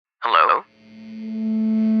Hello?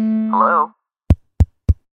 Hello?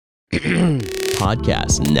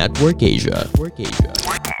 Podcast Network Asia.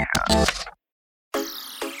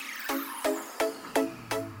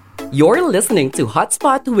 You're listening to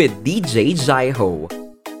Hotspot with DJ Jaiho.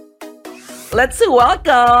 Let's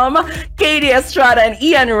welcome Katie Estrada and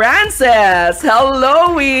Ian Rances.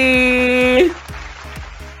 Hello, we.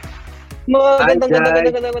 Magandang. Hello.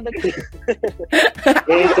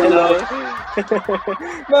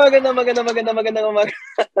 Magandang umaga.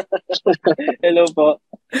 Hello po.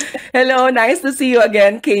 Hello, nice to see you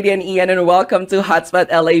again, Katie and Ian, and welcome to Hotspot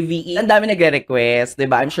LAVE. Ang dami nagre-request, di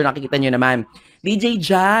ba? I'm sure nakikita nyo naman. DJ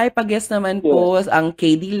Jai, pag-guest naman po ang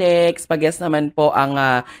KD Lex, pag-guest naman po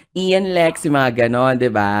ang Ian Lex, yung mga ganon, di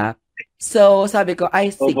ba? So, sabi ko,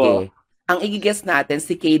 ay sige, ang i-guest natin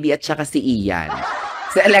si KD at saka si Ian.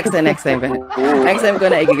 Si Alexa next time. Next time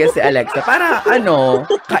ko na i-guest si Alexa. Para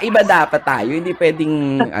kaiba dapat tayo. Hindi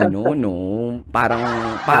pwedeng, parang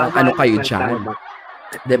ano kayo dyan.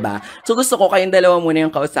 Diba? So gusto ko kayong dalawa muna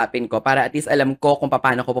yung kausapin ko para at least alam ko kung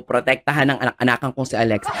paano ko poprotektahan ng anak-anakan kong si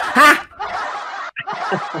Alexa. Ha!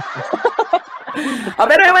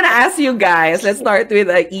 Pero I wanna ask you guys, let's start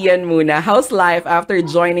with Ian muna. How's life after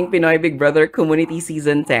joining Pinoy Big Brother Community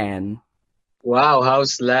Season 10? Wow,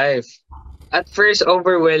 how's life? At first,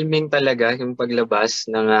 overwhelming talaga yung paglabas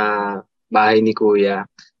ng bahay ni Kuya.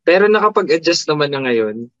 Pero nakapag-adjust naman na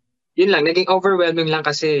ngayon. Yun lang, naging overwhelming lang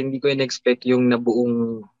kasi hindi ko in-expect yung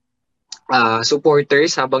nabuong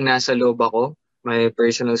supporters habang nasa loob ako. My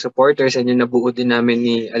personal supporters and yung nabuo din namin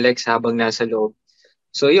ni Alex habang nasa loob.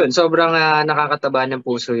 So yun, sobrang nakakataba ng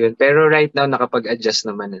puso yun. Pero right now, nakapag-adjust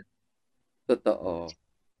naman na. Totoo.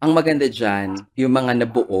 Ang maganda dyan, yung mga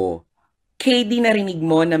nabuo. KD, narinig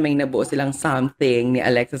mo na may nabuo silang something ni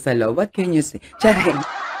Alexa sa loob. What can you say? Charing.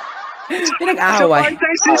 Pinag-away.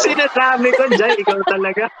 Supporters yung sinasabi ko dyan, ikaw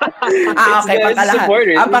talaga.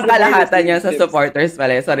 Okay, ang pangkalahatan niya sa supporters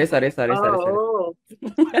pala. Sorry.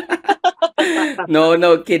 No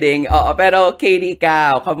kidding. Oo, pero KD,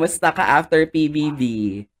 ikaw, kamusta ka after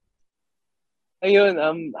PBB? Ayun,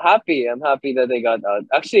 I'm happy. I'm happy that I got out.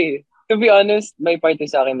 Actually, to be honest, may party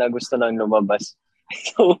sa akin na gusto nang lumabas.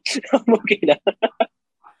 So, okay na.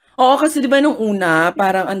 Oo, kasi di ba nung una,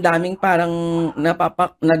 parang ang daming parang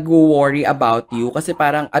nag-worry about you. Kasi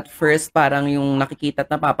parang at first, parang yung nakikita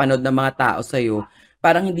at napapanood ng mga tao sa'yo,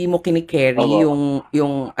 parang hindi mo kinikerry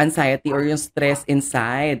yung anxiety or yung stress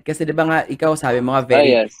inside. Kasi di ba nga, ikaw sabi mga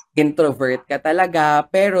very introvert ka talaga.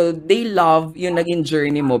 Pero they love yung naging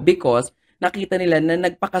journey mo because nakita nila na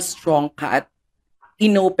nagpaka-strong ka at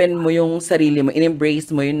inopen mo yung sarili mo, in-embrace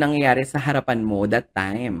mo yung nangyayari sa harapan mo that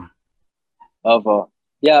time. Opo.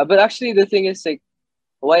 Yeah, but actually the thing is like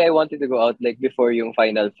why I wanted to go out like before yung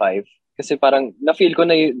final 5 kasi parang na-feel ko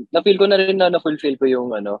na rin na na-fulfill ko yung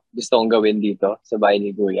gusto kong gawin dito sa bahay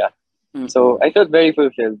ni Kuya. Mm-hmm. So I felt very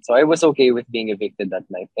fulfilled. So I was okay with being evicted that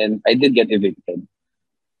night and I did get evicted.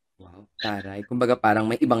 Wow, taray. Kumbaga parang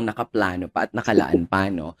may ibang nakaplano pa at nakalaan pa,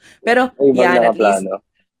 no? Pero yan, at least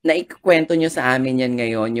naikwento nyo sa amin yan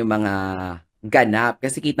ngayon, yung mga ganap.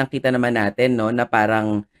 Kasi kitang-kita naman natin, no, na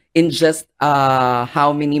parang in just how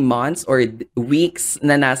many months or weeks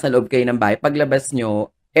na nasa loob kayo ng bahay, paglabas nyo,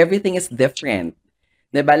 everything is different.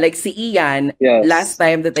 Diba? Like si Ian, last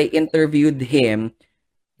time that I interviewed him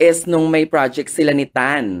is nung may project sila ni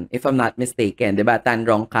Tan, if I'm not mistaken. Diba? Tan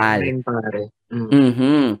Rongkal.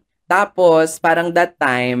 Mm-hmm. Tapos, parang that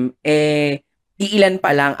time, iilan pa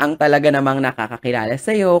lang ang talaga namang nakakakilala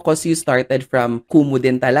sa'yo because you started from Kumu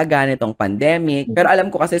din talaga nitong pandemic. Pero alam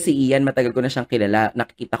ko kasi si Ian, matagal ko na siyang kilala.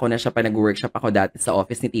 Nakikita ko na siya pa nag-workshop ako dati sa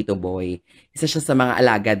office ni Tito Boy. Isa siya sa mga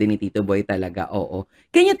alaga din ni Tito Boy talaga, oo.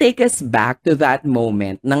 Can you take us back to that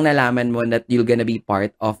moment nang nalaman mo that you're gonna be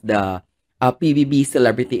part of the PBB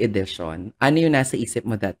Celebrity Edition? Ano yung nasa isip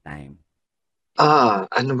mo that time?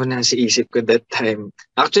 Ano ba nasa isip ko that time?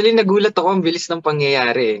 Actually, nagulat ako ang bilis ng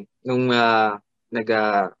pangyayari. Nung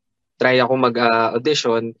nag-try ako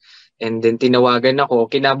mag-audition and then tinawagan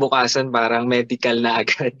ako, kinabukasan parang medical na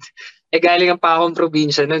agad. Galing pa akong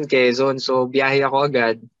probinsya nun, Quezon. So, biyahe ako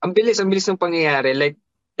agad. Ang bilis ng pangyayari. Like,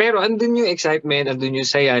 pero andun yung excitement, andun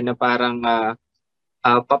yung saya na parang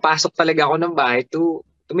papasok talaga ako ng bahay to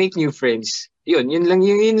make new friends. Yun lang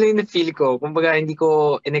na feel ko. Kumbaga, hindi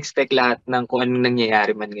ko in-expect lahat ng kung anong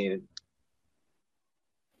nangyayari man ngayon.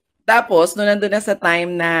 Tapos, nung nandun na sa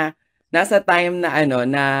time na na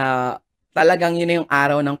talagang yun na yung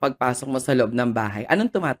araw ng pagpasok mo sa loob ng bahay,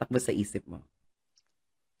 anong tumatakbo sa isip mo?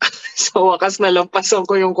 Sa wakas nalampasan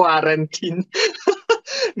ko yung quarantine.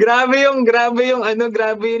 grabe yung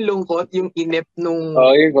lungkot, yung inip nung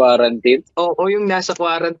yung quarantine. Oo, yung nasa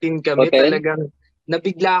quarantine kami, talagang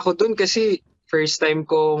nabigla ako dun kasi first time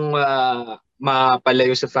kong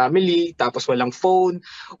mapalayo sa family, tapos walang phone,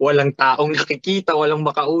 walang taong nakikita, walang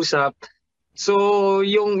makausap. So,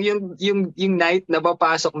 yung night na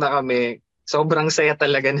papasok na kami, sobrang saya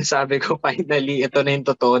talaga na sabi ko, finally, ito na yung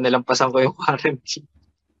totoo, nalampasan ko yung quarantine.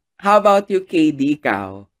 How about you, KD,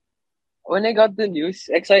 ikaw? When I got the news,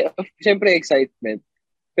 syempre excitement.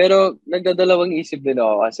 Pero nagdadalawang isip din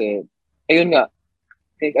ako kasi, ayun nga,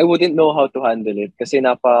 I wouldn't know how to handle it kasi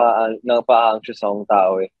napa-anxious akong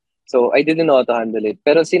tao eh. So, I didn't know how to handle it.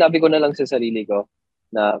 Pero sinabi ko na lang sa sarili ko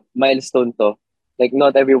na milestone to. Like,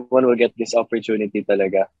 not everyone will get this opportunity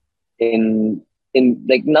talaga.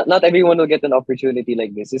 Like, not everyone will get an opportunity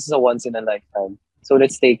like this. This is a once in a lifetime. So,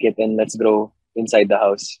 let's take it and let's grow inside the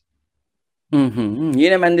house. Yun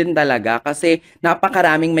naman din talaga kasi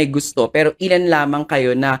napakaraming may gusto pero ilan lamang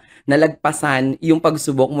kayo na nalagpasan yung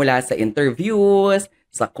pagsubok mula sa interviews,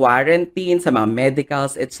 sa quarantine, sa mga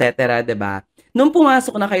medicals, etc. Diba? Nung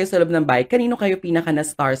pumasok na kayo sa loob ng bahay, kanino kayo pinaka na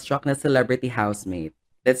starstruck na celebrity housemate?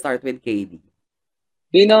 Let's start with KD.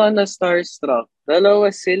 Pinaka na starstruck.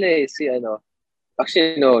 Dalawa sila eh.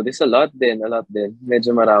 Actually, no. There's a lot din.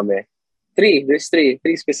 Medyo marami. There's three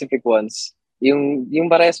specific ones. Yung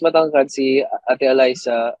parehas matangkad si Ate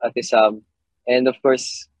Eliza, Ate Sam, and of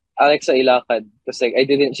course Alexa Ilacad. Because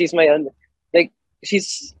like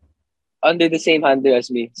she's under the same handle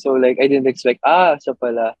as me. So like I didn't expect siya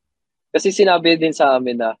pala. Kasi sinabi din sa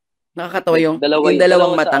amin na nakakatawa yung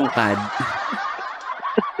dalawang matangkad.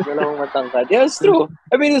 Dalawang matangkad. Yeah, it's true.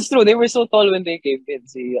 I mean, it's true. They were so tall when they came in.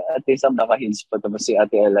 Si Ate Sam naka-heels pa, tapos si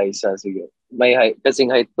Ate Eliza, sige. May height.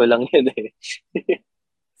 Kasing height ko lang yun eh.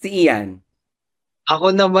 Si Ian.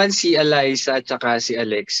 Ako naman si Eliza at saka si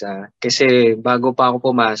Alexa. Kasi bago pa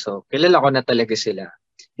ako pumasok, kilala ko na talaga sila.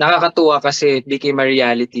 Nakakatuwa kasi it became a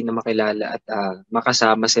reality na makilala at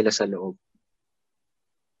makasama sila sa loob.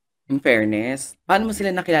 In fairness, paano mo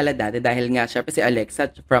sila nakilala dati? Dahil nga syempre si Alexa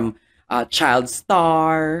from Child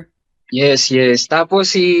Star. Yes.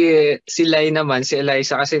 Tapos si Lai naman, si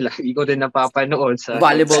Eliza kasi lagi ko din napapanood sa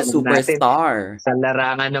volleyball superstar. Sa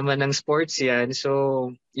larangan naman ng sports yan.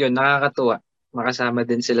 So, yun, nakakatuwa. Makasama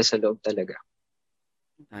din sila sa loob talaga.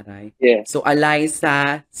 Aray. Yeah. So,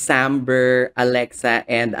 Eliza, Samber, Alexa,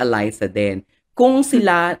 and Eliza din. Kung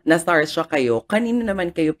sila na starstruck kayo, kanino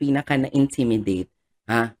naman kayo pinaka na-intimidate?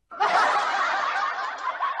 Ha?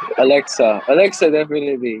 Alexa,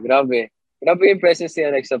 definitely. Grabe yung presence ni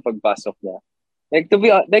Alexa pagpasok niya. Like to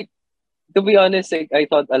be honest, like I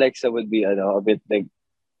thought Alexa would be a bit like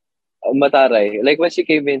mataray. Like when she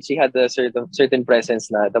came in, she had a certain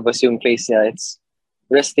presence na. Tapos yung face niya, it's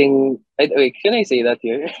resting. Wait, can I say that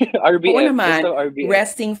here? RBF. Oo naman. RBF.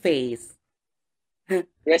 Resting face.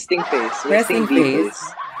 Resting face.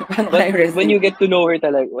 But when you get to know her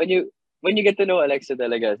talaga, when you get to know Alexa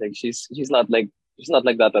talaga, like she's not like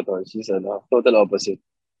that at all. She's a total opposite.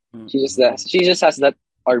 She just has that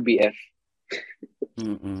RBF.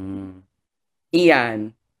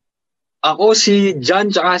 Ian. Ako si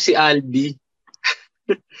John tsaka si Albi.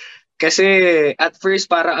 Kasi at first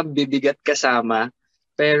parang ang bibigat kasama.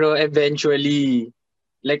 Pero eventually,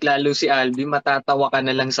 like lalo si Albi, matatawa ka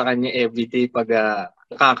na lang sa kanya everyday pag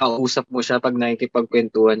nakakausap mo siya, pag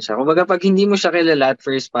nakikipagkwentuhan siya. Kumbaga pag hindi mo siya kilala at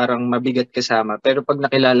first, parang mabigat kasama. Pero pag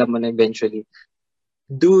nakilala mo na eventually,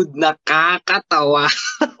 dude, nakakatawa.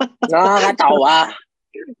 Nakakatawa.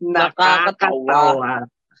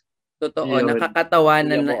 Totoo, Yun. nakakatawa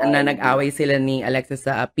na nag-away sila ni Alexa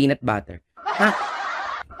sa peanut butter. Ha?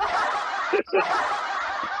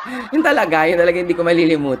 Yun talaga hindi ko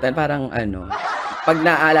malilimutan. Parang pag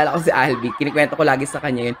naaalala ko si Albi, kinikwento ko lagi sa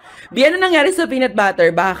kanya yun. Ano nangyari sa peanut butter?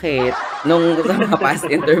 Bakit? Nung sa mga past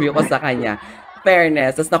interview ko sa kanya.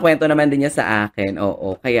 Fairness, tapos nakwento naman din niya sa akin.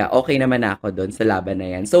 Oo, kaya okay naman ako doon sa laban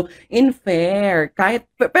na yan. So, in fair,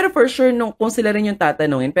 pero for sure, kung sila rin yung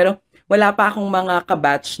tatanungin, pero wala pa akong mga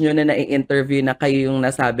kabatch nyo na nai-interview na kayo yung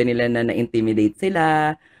nasabi nila na na-intimidate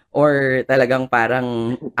sila or talagang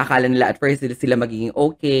parang akala nila at first sila magiging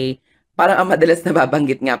okay. Parang ang madalas na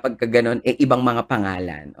babanggit nga pagka ganun, ibang mga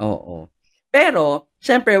pangalan. Oo. Pero,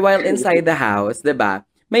 syempre, while inside the house, diba,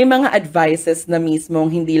 may mga advices na mismong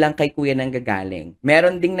hindi lang kay kuya nanggagaling.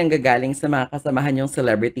 Meron ding nanggagaling sa mga kasamahan yung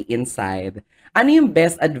celebrity inside. Ano yung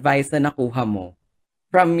best advice na nakuha mo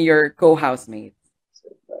from your co-housemates?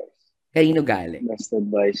 Kanino galing? Best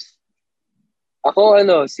advice. Ako,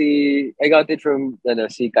 I got it from,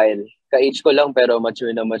 si Kyle. Ka-age ko lang, pero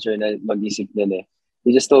mature na mag-isip din eh.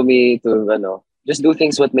 He just told me to, just do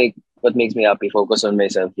things what makes me happy. Focus on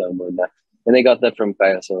myself lang muna. And I got that from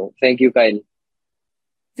Kyle. So, thank you, Kyle.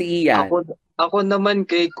 Si Ian. Ako naman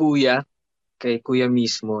kay kuya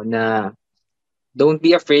mismo na don't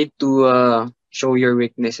be afraid to show your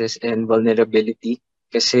weaknesses and vulnerability.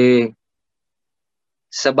 Kasi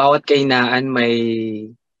sa bawat kahinaan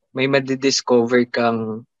may madidiscover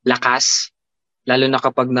kang lakas, lalo na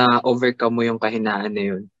kapag na-overcome mo yung kahinaan na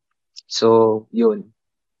yun. So, yun.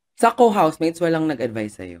 Sa co-housemates, walang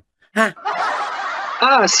nag-advise sa'yo? Ha?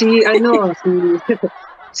 Si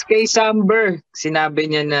kay Samber,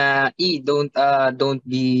 sinabi niya na, don't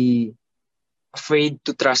be afraid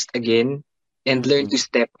to trust again and learn to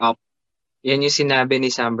step up. Yan yung sinabi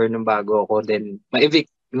ni Samber nung bago ako, then ma-evict.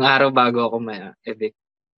 Yung araw bago ako ma-evict.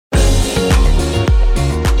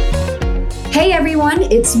 Hey everyone,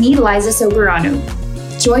 it's me, Liza Soberano.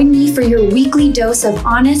 Join me for your weekly dose of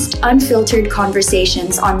honest, unfiltered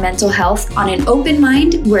conversations on mental health on an open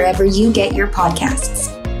mind wherever you get your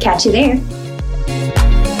podcasts. Catch you there.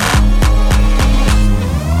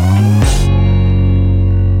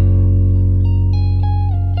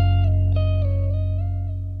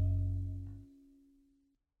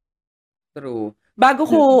 True. Bago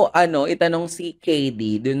ko itanong si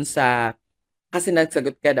KD dun sa kasi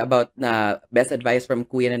nagsagot ka about na best advice from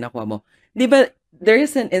kuya na nakuha mo. 'Di ba there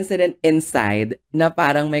is an incident inside na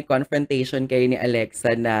parang may confrontation kayo ni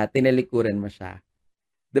Alexa na tinalikuran mo siya?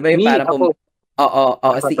 'Di ba yung parang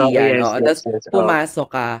si Ian. Tapos pumasok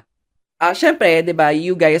ka. Syempre, 'di ba,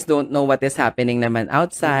 you guys don't know what is happening naman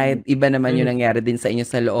outside. Iba naman yung nangyari din sa inyo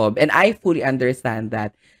sa loob. And I fully understand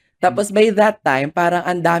that. Tapos by that time, parang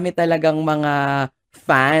ang dami talagang mga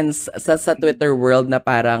fans sa Twitter world na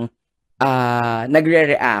parang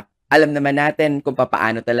nagre-react. Alam naman natin kung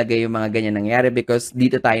paano talaga yung mga ganyan nangyayari because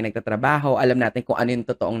dito tayo nagtatrabaho. Alam natin kung ano yung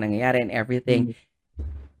totoong nangyayari and everything.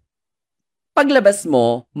 Paglabas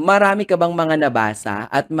mo, marami ka bang mga nabasa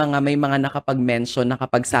at may mga nakapag-mention,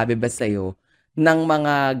 nakapagsabi ba sa'yo ng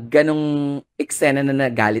mga ganong eksena na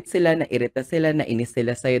nagalit sila, nairita sila, nainis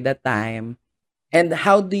sila sa'yo that time? And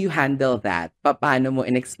how do you handle that? Paano mo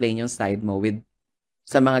in-explain yung side mo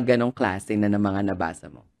sa mga ganong klase na mga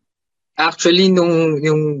nabasa mo? Actually,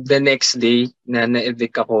 yung the next day na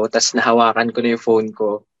na-evict ako, tas nahawakan ko na yung phone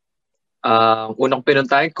ko, unang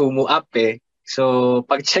pinuntahan, Kumu app eh. So,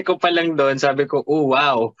 pag-check ko pa lang doon, sabi ko, oh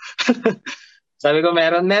wow. Sabi ko,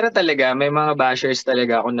 meron talaga, may mga bashers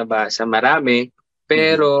talaga ako nabasa, marami.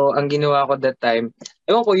 Pero, ang ginawa ko that time,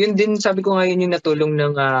 ewan ko, yun din, sabi ko ngayon yung natulong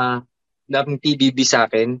ng PBB sa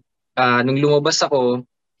akin. Nung lumabas ako,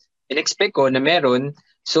 in-expect ko na meron.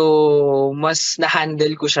 So, mas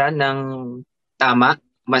na-handle ko siya ng tama.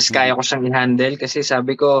 Mas kaya ko siyang i-handle kasi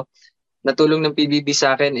sabi ko, natulong ng PBB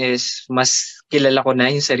sa akin is mas kilala ko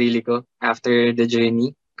na yung sarili ko after the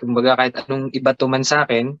journey. Kumbaga kahit anong iba to man sa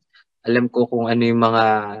akin, alam ko kung ano yung mga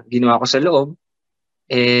ginawa ko sa loob.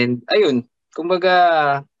 And ayun, kumbaga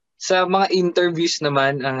sa mga interviews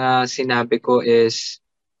naman, ang sinabi ko is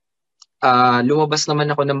lumabas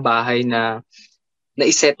naman ako ng bahay na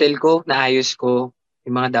i-settle ko, naayos ko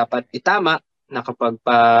yung mga dapat itama na kapag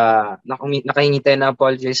nakahingi tayo na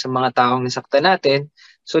apologize sa mga taong nasaktan natin.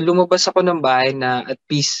 So lumabas ako ng bahay na at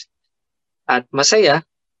peace at masaya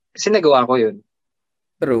kasi nagawa ko yun.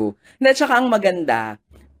 True. Na tsaka ang maganda,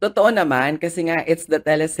 totoo naman kasi nga it's the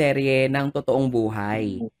teleserye ng totoong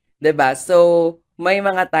buhay. 'Di ba? So may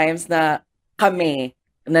mga times na kami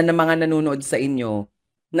na mga nanonood sa inyo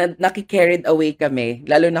na nakikarried away kami,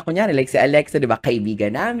 lalo na kunyari, like si Alexa, di ba,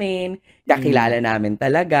 kaibigan namin, kakilala namin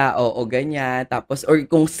talaga, o ganyan, tapos, or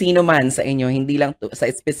kung sino man sa inyo, hindi lang sa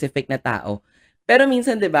specific na tao. Pero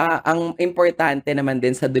minsan, di ba, ang importante naman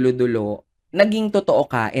din sa dulo-dulo, naging totoo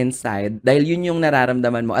ka inside, dahil yun yung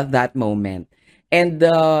nararamdaman mo at that moment. And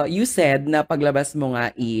you said na paglabas mo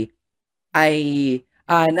nga ay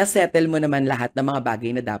nasettle mo naman lahat ng mga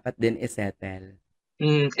bagay na dapat din isettle.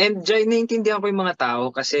 And Jai, naiintindihan ko yung mga tao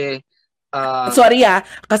kasi sorry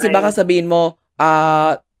kasi baka sabihin mo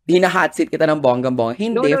hina-hot seat kita ng bonggang-bongga.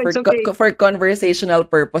 Hindi, no, okay. For conversational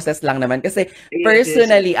purposes lang naman. Kasi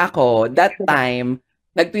personally ako, that time,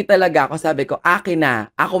 nag-tweet talaga ako, sabi ko, akin na,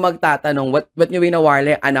 ako magtatanong, what nyo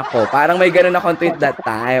winawarle anak ko? Parang may ganun akong tweet that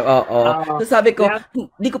time. So sabi ko,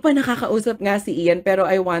 hindi ko pa nakakausap nga si Ian, pero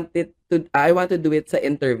I want to do it sa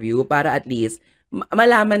interview para at least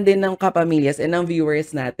malaman din ng kapamilyas and ng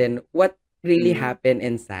viewers natin what really happened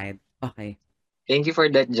inside. Okay. Thank you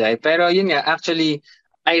for that, Jai. Pero yun nga, actually,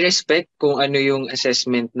 I respect kung ano yung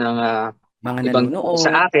assessment ng mga ibang nanonood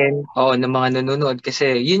sa akin, ng mga nanonood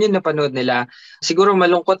kasi yun yung napanood nila. Siguro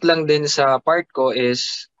malungkot lang din sa part ko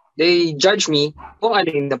is they judge me kung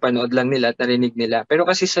ano yung napanood lang nila at narinig nila. Pero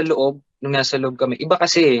kasi sa loob, nung nasa loob kami, iba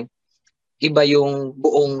kasi, iba yung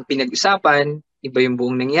buong pinag-usapan, iba yung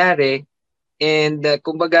buong nangyari. And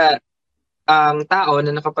kumbaga, ang tao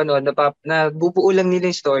na nakapanood, na bubuo lang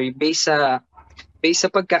nila yung story based sa based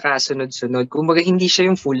sa pagkakasunod-sunod. Kumbaga, hindi siya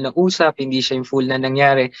yung full na usap, hindi siya yung full na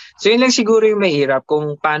nangyari. So, yun lang siguro yung mahirap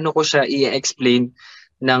kung paano ko siya i-explain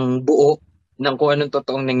ng buo ng kung anong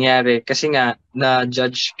totoong nangyari. Kasi nga,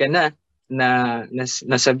 na-judge ka na,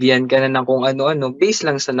 nasabihan ka na ng kung ano-ano based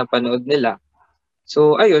lang sa napanood nila.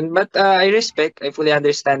 So, ayun. But I fully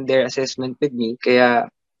understand their assessment with me. Kaya,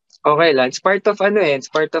 okay lang. It's part of it's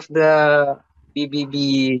part of the PBB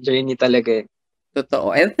journey talaga eh.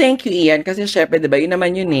 Totoo. And thank you, Ian, kasi syempre, di ba, yun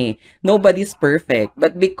naman yun eh. Nobody's perfect.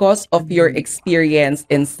 But because of your experience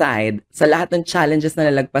inside, sa lahat ng challenges na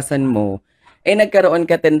nalagpasan mo, nagkaroon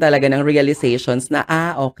ka din talaga ng realizations na,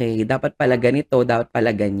 okay, dapat pala ganito, dapat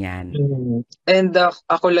pala ganyan. And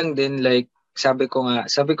ako lang din, like, sabi ko,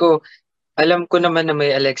 alam ko naman na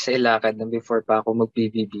may Alexa Ilacad na before pa ako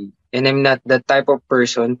mag-PBB. And I'm not that type of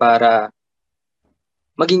person para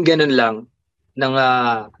maging ganun lang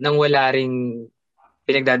nang wala ring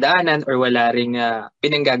pinagdadaanan or wala ring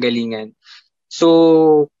pinanggagalingan.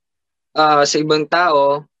 So, sa ibang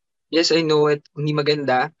tao, yes, I know it, hindi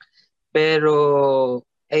maganda, pero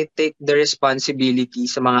I take the responsibility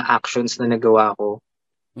sa mga actions na nagawa ko.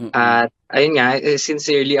 Mm-hmm. At ayun nga, I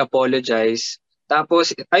sincerely apologize.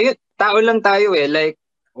 Tapos, ayun, tao lang tayo eh. Like,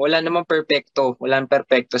 wala namang perfecto. Walang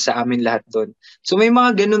perfecto sa amin lahat doon. So, may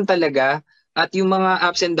mga ganun talaga. At yung mga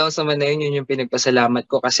ups and downs naman na yun yung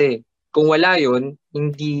pinagpasalamat ko. Kasi, kung wala yun,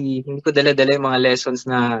 hindi ko dala-dala yung mga lessons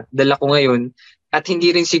na dala ko ngayon. At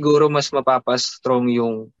hindi rin siguro mas mapapastrong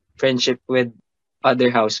yung friendship with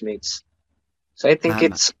other housemates. So, I think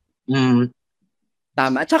it's...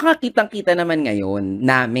 Tama. Tsaka kitang-kita naman ngayon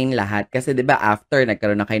naming lahat. Kasi 'di ba after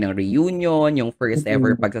nagkaroon na kayo ng reunion, yung first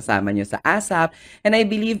ever pagsasama nyo sa ASAP. And I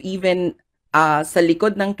believe even sa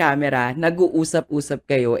likod ng camera, nag-uusap-usap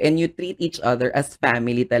kayo and you treat each other as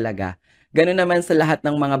family talaga. Ganun naman sa lahat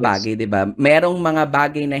ng mga bagay, 'di ba? Merong mga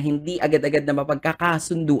bagay na hindi agad-agad na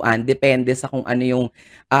mapagkakasunduan, depende sa kung ano yung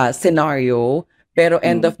scenario. Pero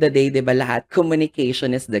end of the day, 'di ba, lahat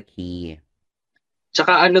communication is the key.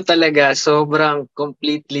 Tsaka talaga, sobrang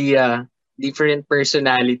completely different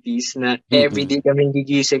personalities na everyday kami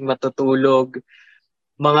gigising, matutulog.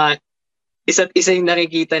 Mga isa't isa yung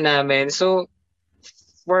nakikita namin. So,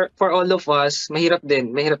 for all of us, mahirap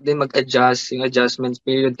din mag-adjust. Yung adjustment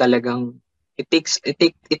period talagang it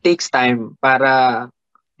takes time para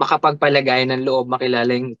makapagpalagay ng loob,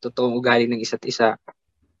 makilala yung totoong ugali ng isa't isa.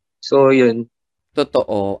 So, yun.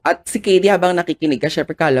 Totoo. At si Katie, habang nakikinig ka,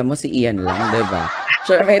 syempre kala mo si Ian lang, di ba?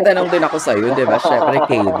 Syempre may tanong din ako sa'yo, di ba? Syempre,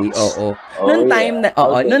 Katie, oo.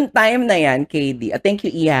 Noong time na yan, Katie, thank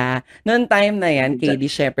you, Iya. Noong time na yan,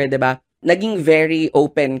 Katie, syempre, di ba, naging very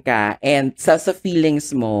open ka and sa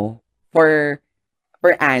feelings mo for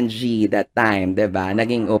Angie that time, di ba?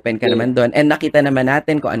 Naging open ka naman doon and nakita naman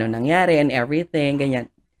natin kung ano nangyari and everything,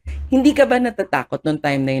 ganyan. Hindi ka ba natatakot nung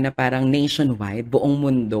time na yun na parang nationwide, buong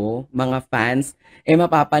mundo, mga fans,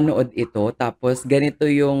 mapapanood ito, tapos ganito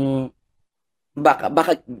yung,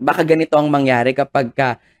 baka ganito ang mangyari kapag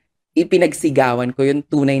ipinagsigawan ko yung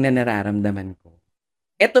tunay na nararamdaman ko.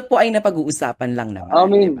 Ito po ay napag-uusapan lang naman,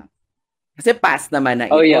 diba? Kasi past naman na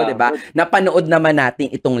ito, diba? Napanood naman natin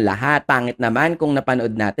itong lahat. Pangit naman kung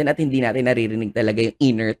napanood natin at hindi natin naririnig talaga yung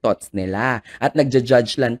inner thoughts nila. At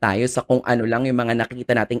nagja-judge lang tayo sa kung ano lang yung mga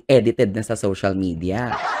nakikita nating edited na sa social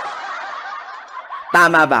media.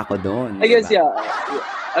 Tama ba ako doon? I guess, yeah.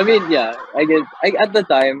 I mean, yeah. I guess, at the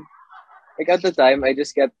time, I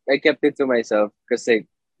kept it to myself. Kasi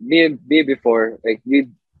me before, like, me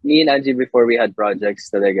and Angie before we had projects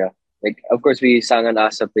talaga. Like, of course, we sang an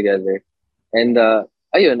ASAP together. And,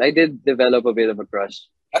 ayun, I did develop a bit of a crush.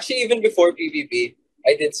 Actually, even before PBB,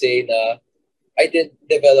 I did say na I did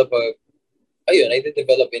develop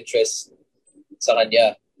interest sa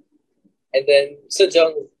kanya. And then,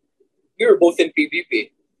 sadyang, we were both in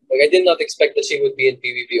PBB. Like, I did not expect that she would be in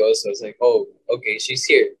PBB also. I was like, oh, okay, she's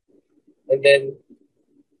here. And then,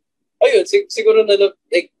 ayun, siguro na,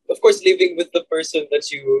 like, of course, living with the person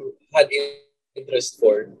that you had interest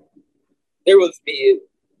for, there will be,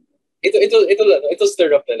 it'll stir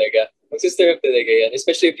up talaga. Mag-stir up talaga yan.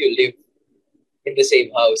 Especially if you live in the same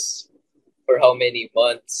house for how many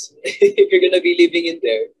months. If you're gonna be living in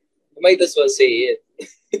there, you might as well say it.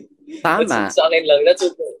 Tama. Sa akin lang. That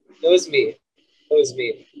was me.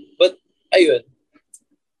 But, ayun.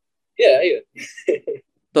 Yeah, ayun.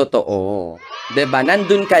 Totoo. 'Di ba?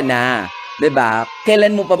 Nandun ka na. 'Di ba?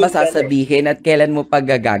 Kailan mo pa ba sasabihin at kailan mo pa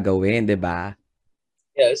gagawin, 'di ba?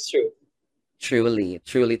 Yeah, it's true. Truly.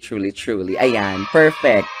 Ayan,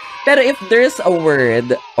 perfect. Pero if there's a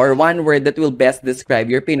word or one word that will best describe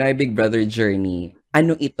your Pinoy Big Brother journey,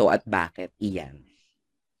 ano ito at bakit, Ian?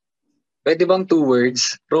 Pwede bang 2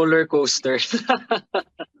 words? Roller coaster.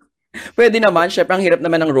 Pwede naman, syempre ang hirap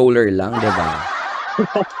naman ng roller lang, di ba?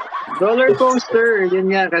 Roller coaster.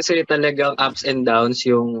 Yun nga kasi talagang ups and downs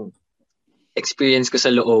yung experience ko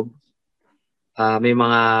sa loob. May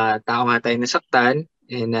mga tao nga tayo nasaktan.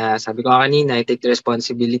 And sabi ko kanina, I take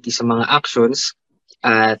responsibility sa mga actions.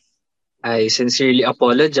 At I sincerely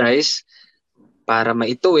apologize para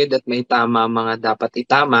maituwid at maitama mga dapat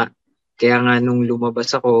itama. Kaya nga nung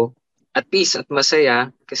lumabas ako, at peace at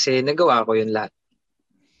masaya kasi nagawa ko yun lahat.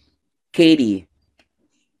 Katie.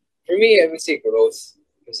 For me, I would say growth.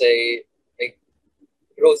 Kasi like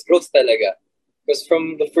growth talaga. Because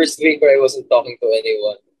from the first week where I wasn't talking to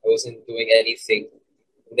anyone, I wasn't doing anything.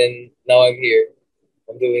 And then now I'm here.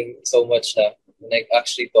 I'm doing so much na. I'm like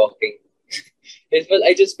actually talking.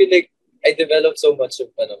 I just feel like I developed so much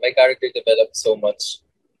of my character developed so much.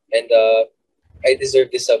 And I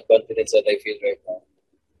deserve this self-confidence that I feel right now.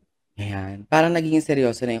 Ayan. Parang naging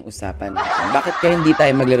seryoso na yung usapan natin. Bakit kaya hindi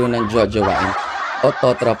tayo maglaro ng Jojowain o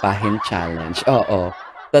Totropahin Challenge? Oo.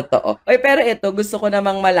 Totoo. Oy, pero ito, gusto ko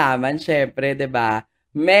namang malaman, syempre, 'di ba?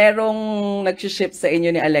 Merong nag-ship sa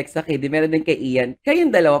inyo ni Alexa Kiddy, meron din kay Ian.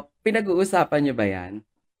 Kayong dalawa, pinag-uusapan nyo ba yan?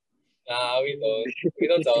 We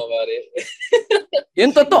don't talk about it.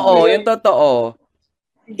 Yung totoo.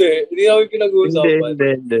 Hindi namin pinag-uusapan.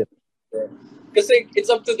 Hindi. Kasi it's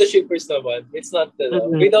up to the shippers naman. It's not,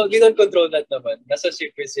 we don't control that naman. Nasa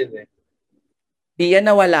shippers yun eh. Iyan,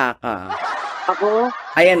 nawala ka. Ako?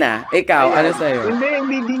 Ayan na. Ikaw, ano sa'yo?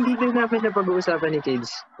 Hindi din namin napag-uusapan ni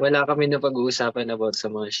Kids. Wala kami napag-uusapan about sa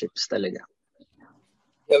mga ships talaga.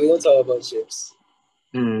 Yeah, we don't talk about ships.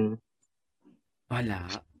 Wala.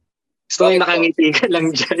 So, nakangiti ka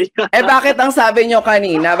lang dyan. Bakit ang sabi nyo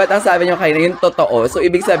kanina? Ba't ang sabi nyo kanina yung totoo? So,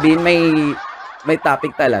 ibig sabihin may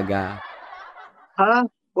topic talaga. Ha?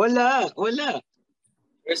 Wala.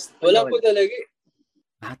 Wala po talaga eh.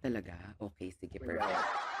 Talaga? Okay, sige, perfect.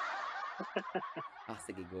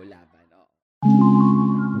 Sige, go laban.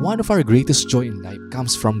 One of our greatest joy in life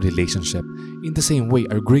comes from relationship. In the same way,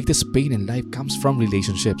 our greatest pain in life comes from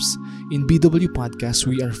relationships. In BW Podcast,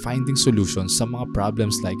 we are finding solutions sa mga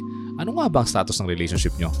problems like, ano nga ba ang status ng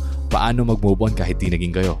relationship nyo? Paano mag-move on kahit di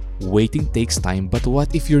naging kayo? Waiting takes time, but what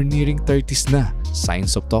if you're nearing 30s na?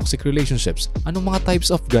 Signs of toxic relationships. Anong mga types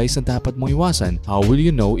of guys na dapat mong iwasan? How will you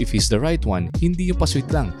know if he's the right one? Hindi yung pasweet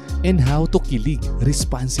lang. And how to kilig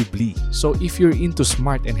responsibly. So if you're into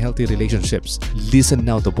smart and healthy relationships, listen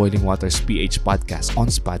now to Boiling Waters PH Podcast on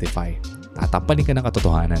Spotify. Tatampanin ka ng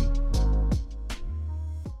katotohanan.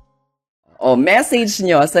 Message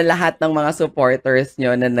nyo sa lahat ng mga supporters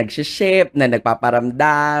nyo na nag-ship, na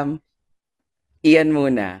nagpaparamdam. Iyan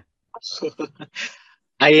muna.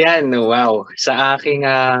 Ayan, wow. Sa aking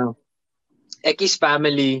Ekis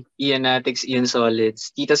family, Ianatics, Ian Solids,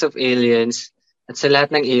 Titas of Aliens, at sa lahat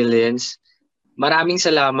ng aliens, maraming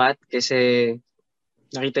salamat kasi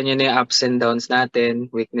nakita nyo na yung ups and downs natin,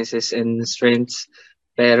 weaknesses and strengths,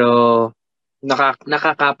 pero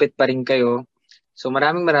nakakapit pa rin kayo. So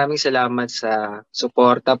maraming salamat sa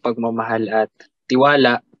suporta, pagmamahal at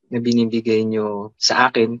tiwala na binibigay nyo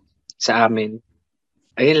sa akin, sa amin.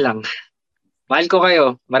 Ayun lang. Mahal ko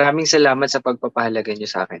kayo. Maraming salamat sa pagpapahalaga nyo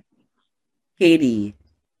sa akin. Katie.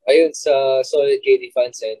 Ayun, sa Solid KD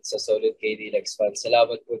fans and sa Solid KD Lex fans,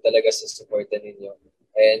 salamat po talaga sa suporta ninyo.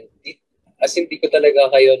 And as hindi ko talaga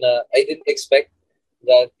kayo I didn't expect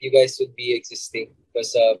that you guys would be existing.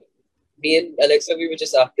 Because me and Alexa, we were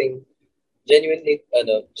just acting genuinely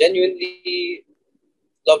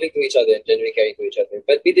loving to each other and genuinely caring to each other.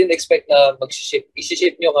 But we didn't expect na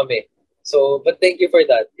isi-ship nyo kami. So, but thank you for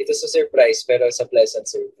that. It was a surprise, pero it's a pleasant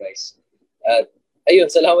surprise. At ayun,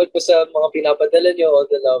 salamat po sa mga pinapadala nyo, all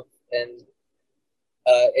the love. And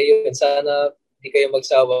ayun, sana di kayo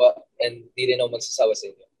magsawa and di rin ako magsasawa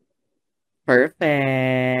sa inyo.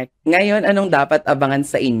 Perfect. Ngayon, anong dapat abangan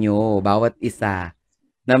sa inyo, bawat isa,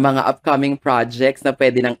 na mga upcoming projects na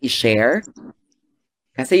pwede nang i-share?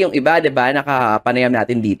 Kasi yung iba, di ba, nakapanayam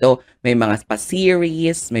natin dito, may mga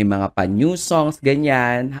pa-series, may mga pa-new songs,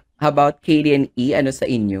 ganyan. How about Katie and E, ano sa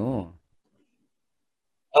inyo?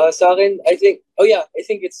 Sa akin, I think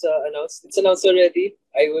it's announced. It's announced already.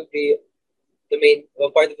 I will be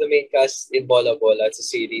part of the main cast in Bola Bola. It's a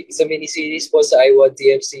series. It's a mini-series po sa iWAD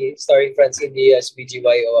TFC starring Francine Diaz,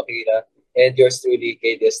 BGY Oakira, and yours truly,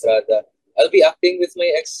 Katie Estrada. I'll be acting with my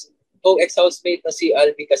ex-housemate na si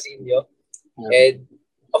Albi Casino. And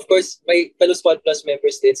of course, my fellow Squad Plus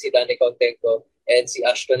members din, si Dani Contenco and si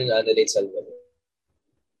Ashton and Annalyn Salvador.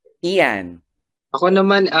 Ian. Ako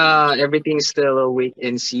naman, everything's still a wait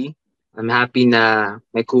and see. I'm happy na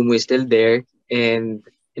my Kumu is still there. And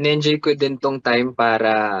in-enjoy ko din tong time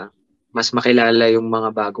para mas makilala yung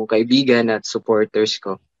mga bagong kaibigan at supporters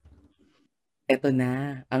ko. Eto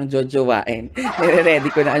na, ang jojowain. Nire-ready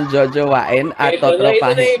ko na ang jojowain at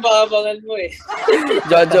totropahin. Ito na yung maabangan mo eh.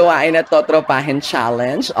 Jojowain at totropahin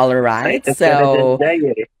challenge. Alright. So,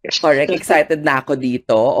 correct. Excited na ako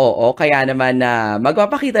dito. Oo. Kaya naman na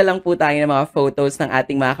magpapakita lang po tayo ng mga photos ng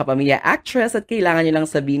ating mga kapamilya actress at kailangan nyo lang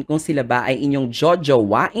sabihin kung sila ba ay inyong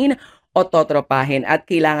jojowain o totropahin at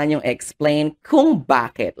kailangan nyong explain kung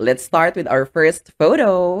bakit. Let's start with our first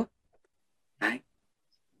photo.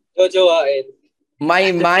 Jojowain.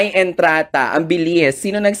 May entrata. Ang bilis.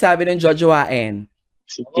 Sino nagsabi ng jojowain?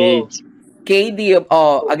 Si Kate. KD,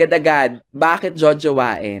 agad-agad. Bakit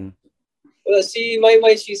jojowain? Well, si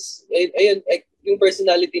Maymay, she's, ayun, like, yung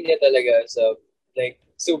personality niya talaga. So, like,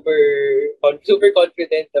 super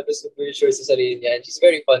confident, tapos super sure sa sarili niya. And she's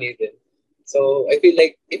very funny din. So, I feel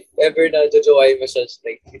like, if ever na jojowain mo siya,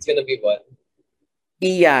 like, it's gonna be fun.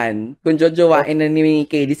 Iyan, kung jojowain na ni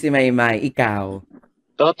KD si Maymay, ikaw?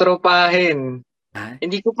 Totropahin. Ah?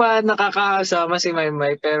 Hindi ko pa nakakasama si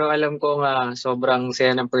Maymay, pero alam ko nga sobrang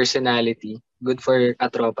saya ng personality. Good for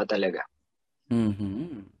katropa talaga.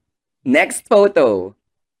 Mm-hmm. Next photo.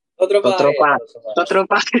 Totropahin.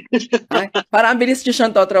 Ay, parang ang bilis nyo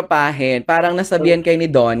siyang totropahin. Parang nasabihan kayo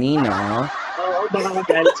ni Donnie, no? Oo, baka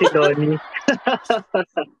magalit si Donnie.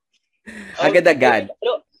 Agad-agad.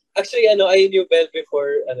 Actually, I knew Belle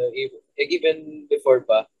before, even before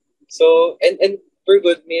pa. So, and we're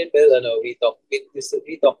good, me and Belle, we talked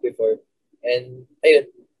before. And, ayun,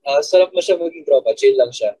 sarap mo siya maging tropa, chill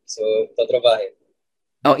lang siya. So, totropahin.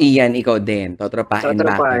 Oh, Ian, ikaw din. Totropahin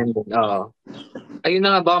Totropahin. bakit? Oo. Ayun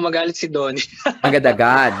na nga, baka magalit si Donnie.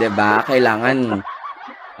 Agad-agad, diba? Kailangan.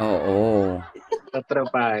 Oo.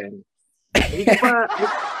 Totropahin.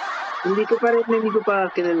 Hindi ko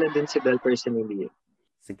pa kilala din si Belle personally.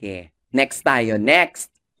 Sige. Next tayo.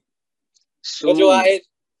 Next. Jojowain.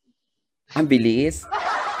 Ang bilis.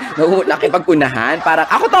 Nakipag-unahan. Parang,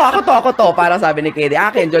 ako to. Parang sabi ni KD,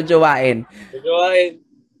 akin, jojowain. Jojowain.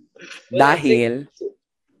 Dahil?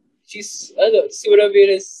 She's, si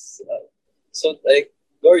Ramirez, so, like,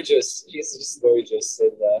 gorgeous. She's just gorgeous.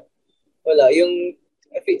 And, wala, yung,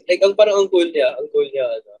 I feel, like, parang ang cool niya,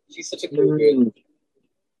 she's such a cool girl.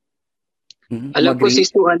 Alam ko si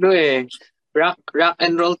Sue, rock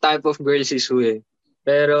and roll type of girl si Sue eh.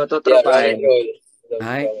 Pero, totropahin. Yeah, rock and roll.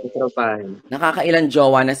 Ay, totropahin. Nakakailan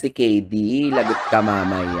jowa na si KD. Lagot ka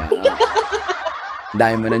mamaya.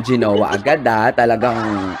 Dahil mo ng ginawa agad talagang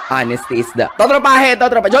honesty is the... Totropahin!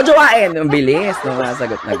 Jojowain! Ang bilis.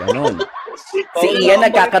 Nasagot na ganun. Si Ian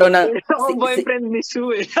nagkakaroon ng... Si boyfriend ni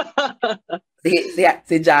Sue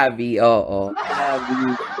si Javi, oo.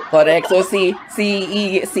 Correct. So si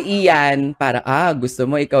Ian, para gusto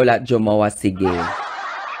mo ikaw lahat jumawa, sige.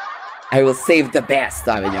 I will save the best.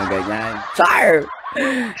 Sabi niya ganyan. Char!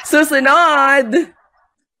 Susunod!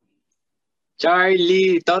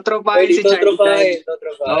 Charlie. Totropahin si Charlie.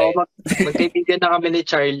 Totropahin. Magkaibigan na kami ni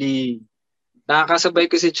Charlie. Nakakasabay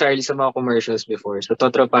ko si Charlie sa mga commercials before. So,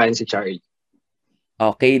 totropahin si Charlie.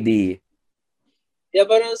 Okay, D. Yeah,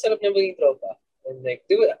 parang sarap niya maging tropa. And like,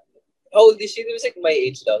 how old is she? It was like my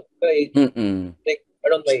age lang. Like,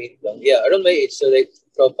 around my age lang. Yeah, around my age. So like,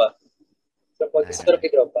 tropa. Sarap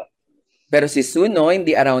yung tropa. Pero si Suno,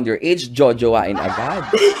 hindi around your age, jojowain agad.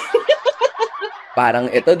 Parang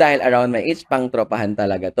ito dahil around my age, pang tropahan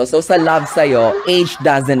talaga to. So sa love sa'yo, age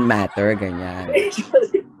doesn't matter. Ganyan.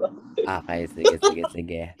 Okay,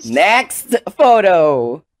 sige. Next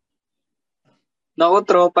photo! Naku,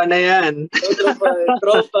 tropa na yan.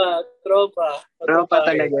 Tropa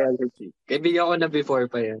talaga yan. Kaibigan ko na before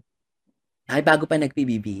pa yan. Ay, bago pa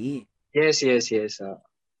nag-PBB. Yes.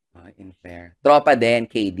 In fair. Tropa din,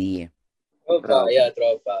 KD. Tropa.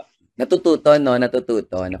 Natututo. Na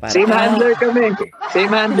parang, Same handler kami.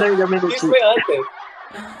 She's my ate.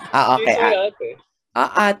 Okay. She's my ate.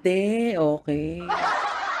 Ate. Okay.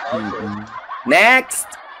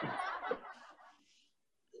 Next!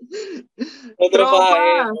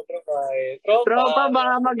 Tropa,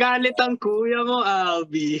 baka magalit ang kuya mo,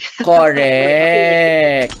 Albi.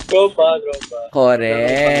 Correct. Tropa.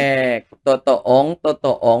 Correct. Totoo.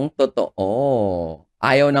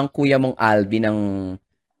 Ayaw ng kuya mong Albi ng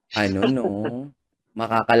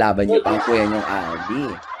makakalaban niyo pang kuya niyong Albi.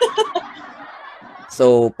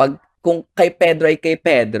 So, kung kay Pedro ay kay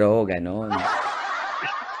Pedro, ganon.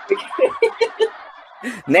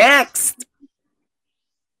 Next!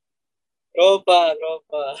 Tropa.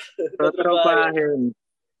 Totropahin.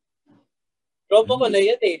 Tropa ko na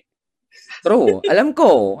yan eh. True. Alam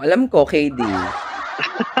ko, KD.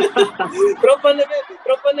 Tropa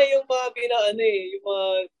na yung mga yung mga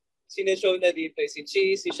sineshow na dito. Si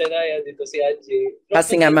Chi, si Shania, dito si Angie.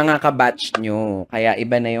 Kasi nga mga kabatch nyo, kaya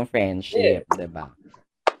iba na yung friendship, diba?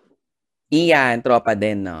 Iyan, tropa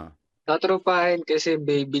din, no? Tatropahin kasi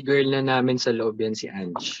baby girl na namin sa loob yan si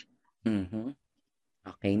Ange. Mhm.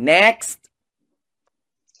 Okay, next!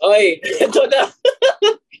 Oy, ito na.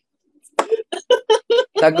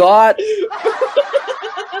 Sagot!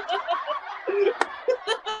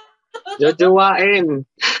 Jojowain.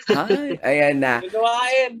 Ay, ayan na.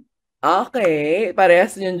 Jojowain. Okay,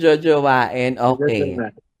 parehas yung jojowain. Okay.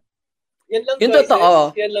 Yan lang Yung choices? totoo.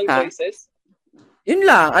 Yan lang Ha? choices? Yun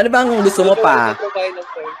lang. Ano bang gusto mo pa? Jojowain ng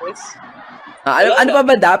choices? Ano pa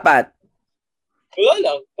ba dapat? Wala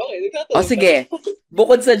lang. Okay, nagtatanong. O sige,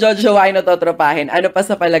 bukod sa jojowain na totropahin, ano pa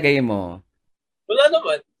sa palagay mo? Wala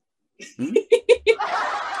naman.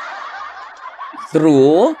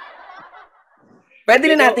 True? Pwede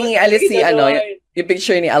na nating ialis si yung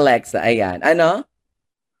picture ni Alexa. Ayan. Ano?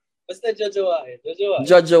 Basta jojowain.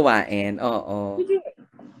 Jojowain. Oo.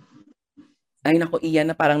 Ay, naku,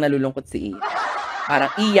 Ian na parang nalulungkot si Ian.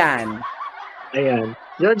 Parang Ian. Ayan.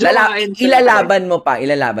 Jojowain. Ilalaban mo pa.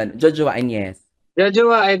 Ilalaban. Jojowain, yes.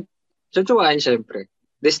 Jojowain, syempre.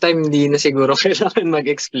 This time, hindi na siguro kailangan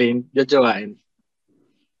mag-explain. Jojowain.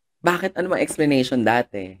 Bakit? Ano mga explanation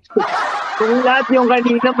dati? Kung lahat yung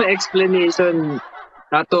kanina may explanation,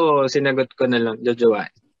 nato, sinagot ko na lang.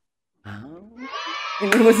 Jojowain.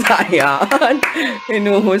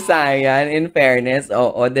 Inuhusayan. In fairness,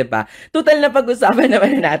 oo, diba? Total na pag-usapan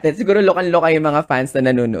naman natin. Siguro lokan-loka yung mga fans na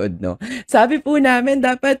nanonood, no? Sabi po namin,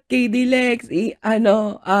 dapat KD Lex,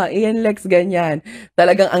 Ian Lex, ganyan.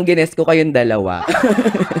 Talagang ang gines ko kayong dalawa.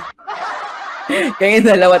 Kayong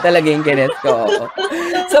dalawa talaga yung gines ko, oo.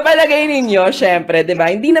 Sa palagay ninyo, syempre, diba?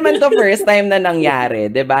 Hindi naman to first time na nangyari,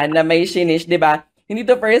 diba? Na may shinish, diba? Hindi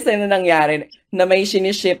to first time na nangyari na may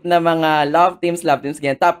siniship na mga love teams,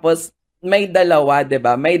 ganyan. Tapos, may dalawa,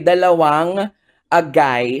 diba? May dalawang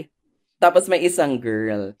guy, tapos may isang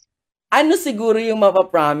girl. Ano siguro yung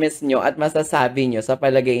mapapromise nyo at masasabi nyo sa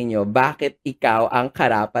palagay nyo, bakit ikaw ang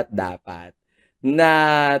karapat-dapat na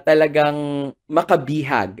talagang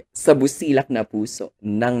makabihag sa busilak na puso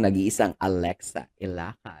ng nag-iisang Alexa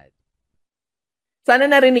Ilacad? Sana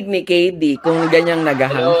narinig ni KD kung ganyang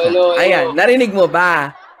nagahang siya. Hello. Ayan, narinig mo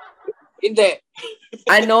ba? Hindi.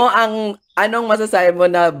 Anong masasabi mo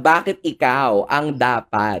na bakit ikaw ang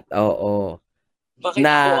dapat? Oo. Bakit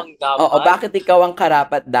ako ang dapat? Oo, bakit ikaw ang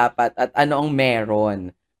karapat-dapat at ano ang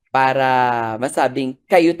meron para masabing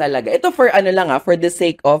kayo talaga. Ito for for the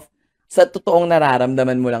sake of sa totoong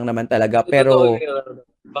nararamdaman mo lang naman talaga. Pero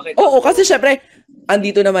bakit? Oo, kasi syempre,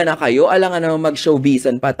 andito naman na kayo, alangan naman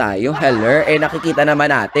mag-showbizan pa tayo, heller, nakikita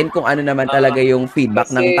naman natin kung ano naman talaga yung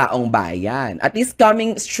feedback ng taong bayan. At least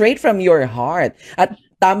coming straight from your heart. At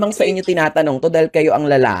tamang sa inyo tinatanong to dahil kayo ang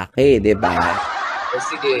lalaki, di ba?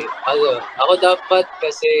 Sige, ako dapat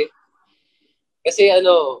kasi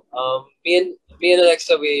me and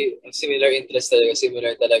Alexa, we have similar interests talaga,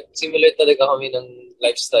 similar talaga kami ng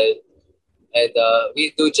lifestyle. And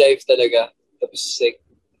we do jive talaga. Tapos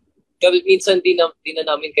minsan di na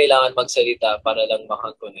namin kailangan magsalita para lang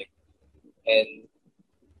makakonnect. And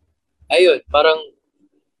ayun, parang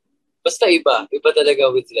basta iba talaga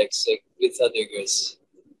with Lex, with other girls.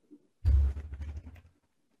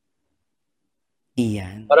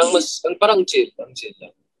 Iyan. Parang chill lang.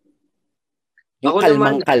 Yung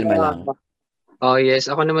kalmang-kalma lang. Oh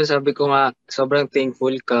yes, ako naman sabi ko nga, sobrang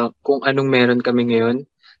thankful ka kung anong meron kami ngayon.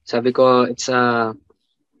 Sabi ko, it's a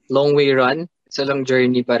long way run. It's a long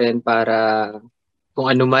journey pa rin para kung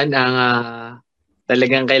ano man ang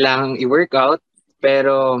talagang kailangang i-workout.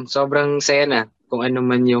 Pero sobrang saya na kung ano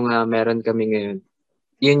man yung meron kami ngayon.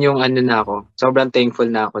 Yun yung na ako. Sobrang thankful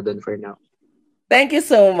na ako dun for now. Thank you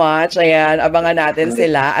so much. Ayan, abangan natin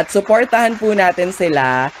sila at supportahan po natin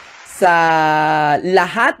sila sa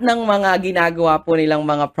lahat ng mga ginagawa po nilang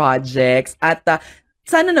mga projects at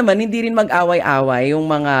sana naman hindi rin mag-away-away yung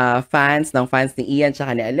mga fans ni Ian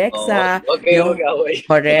tsaka ni Alexa. Okay, mag-away.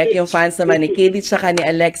 Correct, yung fans naman ni KD tsaka ni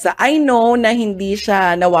Alexa. I know na hindi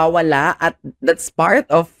siya nawawala at that's part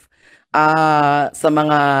of sa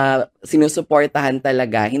mga sinusuportahan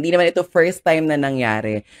talaga. Hindi naman ito first time na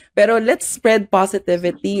nangyari. Pero let's spread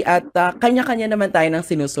positivity at kanya-kanya naman tayo ng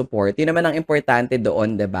sinusuport. Yun naman ang importante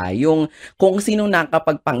doon, diba? Yung kung sinong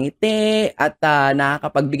nakakapagpangiti at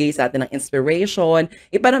nakakapagbigay sa atin ng inspiration,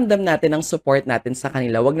 iparamdam natin ang support natin sa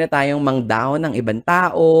kanila. Huwag na tayong mang-down ng ibang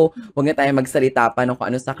tao. Huwag na tayong magsalita pa ng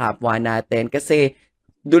kung ano sa kapwa natin. Kasi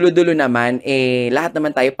dulo-dulo naman, lahat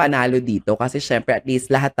naman tayo panalo dito kasi syempre at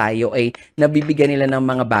least lahat tayo ay nabibigyan nila ng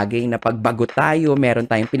mga bagay na pagbago tayo, meron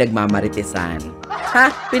tayong pinagmamaritesan.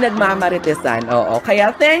 Pinagmamaritesan, oo.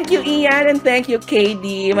 Kaya thank you Ian and thank you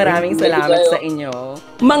KD. Maraming salamat sa inyo.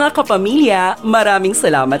 Mga kapamilya, maraming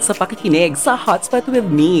salamat sa pakikinig sa Hotspot with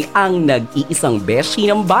me, ang nag-iisang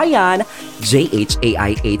beshi ng bayan,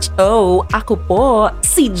 JHAIHO. Ako po,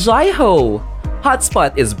 si Jaiho.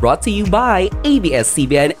 Hotspot is brought to you by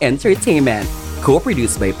ABS-CBN Entertainment,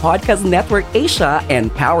 co-produced by Podcast Network Asia and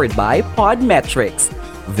powered by Podmetrics.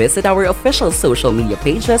 Visit our official social media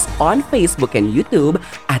pages on Facebook and YouTube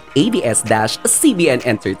at ABS-CBN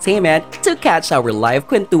Entertainment to catch our live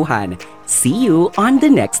kwentuhan. See you on the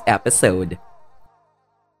next episode.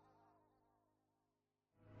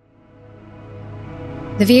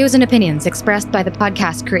 The views and opinions expressed by the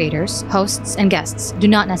podcast creators, hosts, and guests do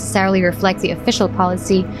not necessarily reflect the official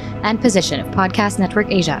policy and position of Podcast Network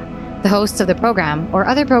Asia, the hosts of the program, or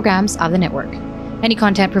other programs of the network. Any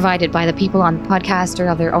content provided by the people on the podcast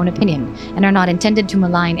are of their own opinion and are not intended to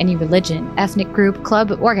malign any religion, ethnic group,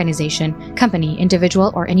 club, organization, company,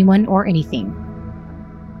 individual, or anyone or anything.